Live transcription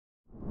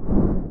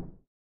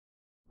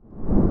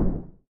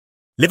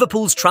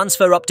Liverpool's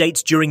transfer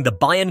updates during the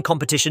Bayern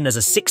competition as a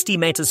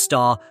 60-metre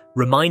star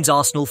reminds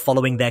Arsenal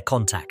following their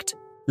contact.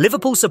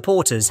 Liverpool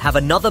supporters have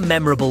another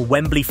memorable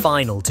Wembley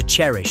final to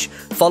cherish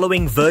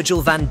following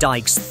Virgil van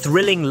Dijk's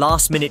thrilling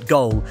last-minute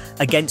goal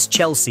against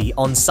Chelsea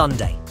on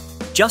Sunday.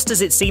 Just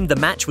as it seemed the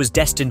match was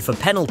destined for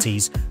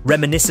penalties,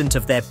 reminiscent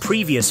of their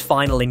previous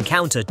final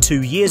encounter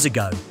 2 years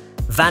ago,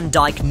 Van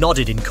Dijk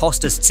nodded in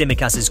Kostas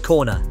Tsimikas'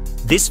 corner.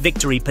 This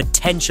victory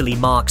potentially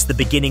marks the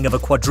beginning of a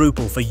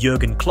quadruple for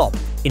Jürgen Klopp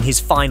in his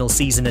final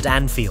season at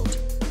Anfield.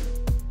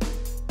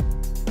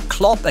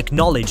 Klopp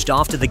acknowledged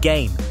after the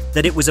game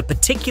that it was a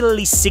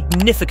particularly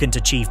significant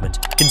achievement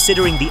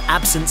considering the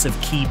absence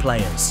of key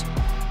players.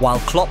 While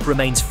Klopp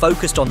remains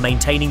focused on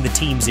maintaining the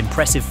team's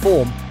impressive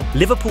form,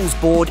 Liverpool's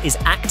board is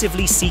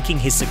actively seeking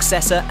his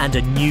successor and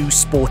a new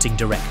sporting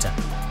director.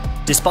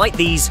 Despite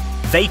these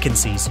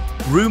vacancies,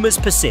 rumours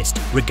persist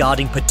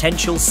regarding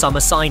potential summer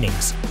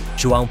signings.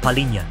 João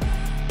Palhinha.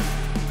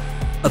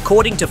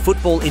 According to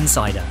Football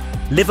Insider,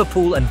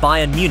 Liverpool and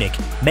Bayern Munich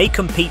may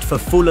compete for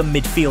Fulham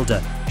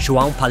midfielder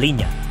João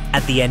Palhinha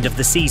at the end of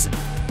the season.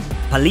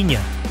 Palhinha,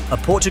 a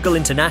Portugal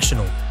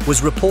international,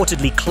 was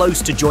reportedly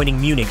close to joining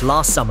Munich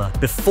last summer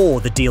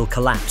before the deal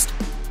collapsed.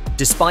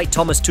 Despite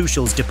Thomas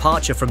Tuchel's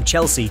departure from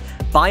Chelsea,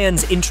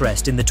 Bayern's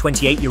interest in the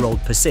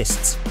 28-year-old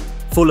persists.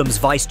 Fulham's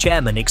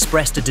vice-chairman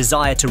expressed a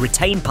desire to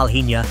retain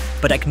Palhinha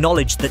but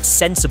acknowledged that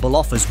sensible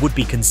offers would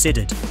be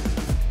considered.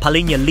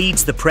 Palhinha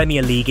leads the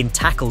Premier League in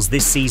tackles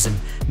this season,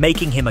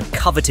 making him a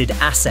coveted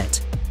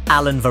asset.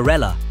 Alan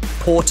Varela,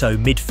 Porto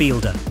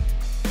midfielder.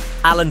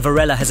 Alan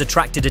Varela has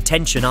attracted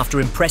attention after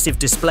impressive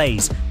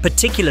displays,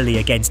 particularly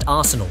against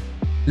Arsenal.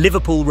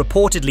 Liverpool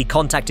reportedly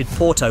contacted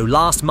Porto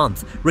last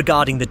month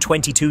regarding the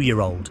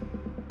 22-year-old.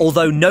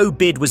 Although no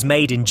bid was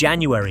made in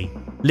January,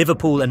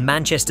 Liverpool and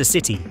Manchester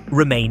City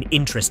remain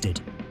interested.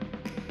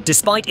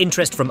 Despite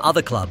interest from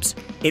other clubs,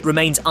 it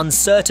remains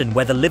uncertain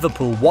whether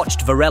Liverpool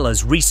watched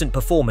Varela's recent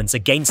performance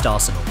against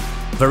Arsenal.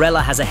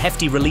 Varela has a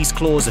hefty release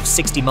clause of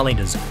 60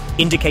 million,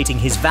 indicating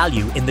his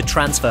value in the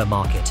transfer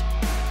market.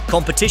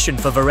 Competition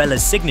for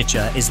Varela's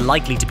signature is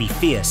likely to be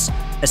fierce,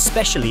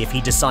 especially if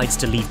he decides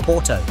to leave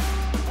Porto.